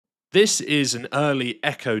This is an early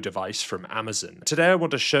Echo device from Amazon. Today I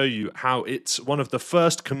want to show you how it's one of the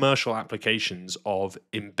first commercial applications of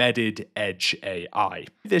embedded Edge AI.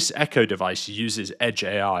 This Echo device uses Edge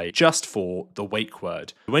AI just for the wake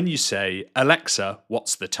word. When you say, "Alexa,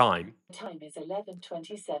 what's the time?" Time is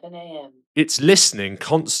 11:27 a.m. It's listening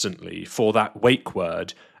constantly for that wake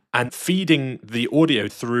word and feeding the audio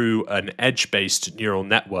through an edge-based neural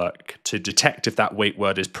network to detect if that wake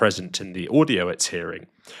word is present in the audio it's hearing.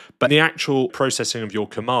 But the actual processing of your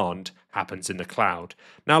command happens in the cloud.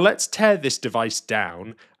 Now let's tear this device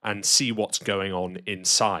down and see what's going on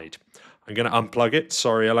inside. I'm going to unplug it,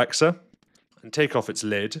 sorry Alexa, and take off its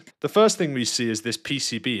lid. The first thing we see is this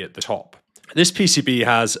PCB at the top. This PCB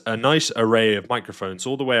has a nice array of microphones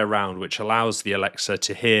all the way around, which allows the Alexa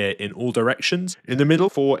to hear in all directions. In the middle,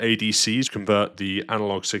 4 ADCs convert the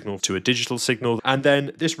analog signal to a digital signal, and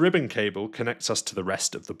then this ribbon cable connects us to the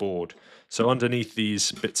rest of the board. So underneath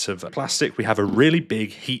these bits of plastic, we have a really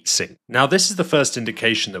big heat sink. Now, this is the first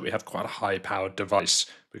indication that we have quite a high-powered device,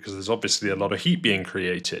 because there's obviously a lot of heat being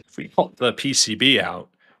created. If we pop the PCB out,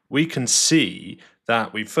 we can see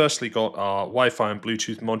that we've firstly got our Wi-Fi and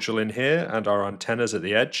Bluetooth module in here and our antennas at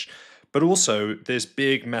the edge, but also this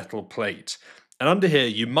big metal plate. And under here,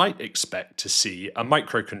 you might expect to see a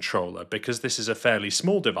microcontroller because this is a fairly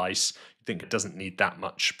small device. You think it doesn't need that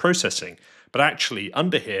much processing. But actually,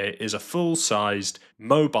 under here is a full-sized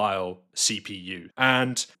mobile CPU,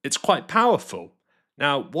 and it's quite powerful.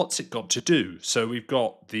 Now, what's it got to do? So we've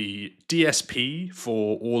got the DSP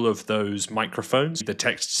for all of those microphones, the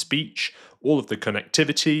text-to-speech, all of the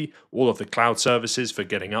connectivity, all of the cloud services for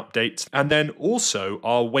getting updates, and then also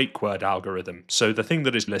our wake word algorithm. So the thing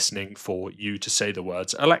that is listening for you to say the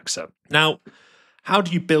words Alexa. Now, how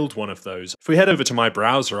do you build one of those? If we head over to my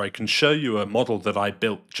browser, I can show you a model that I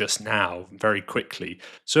built just now very quickly.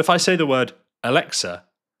 So if I say the word Alexa,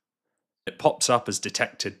 it pops up as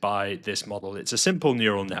detected by this model. It's a simple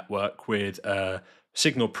neural network with a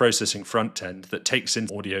signal processing front end that takes in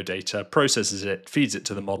audio data, processes it, feeds it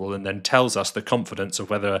to the model, and then tells us the confidence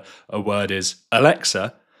of whether a word is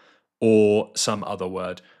Alexa or some other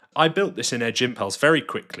word. I built this in Edge Impulse very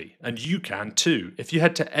quickly, and you can too. If you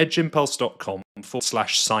head to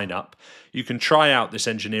edgeimpulse.com/sign up, you can try out this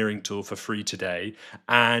engineering tool for free today,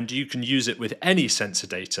 and you can use it with any sensor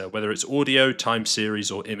data, whether it's audio, time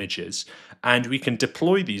series, or images, and we can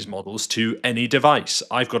deploy these models to any device.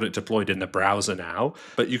 I've got it deployed in the browser now,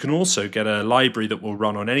 but you can also get a library that will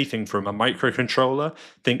run on anything from a microcontroller,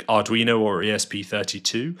 think Arduino or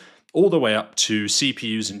ESP32, all the way up to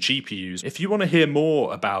CPUs and GPUs. If you want to hear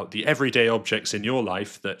more about the everyday objects in your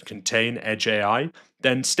life that contain Edge AI,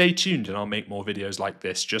 then stay tuned and I'll make more videos like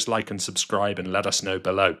this. Just like and subscribe and let us know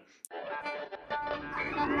below.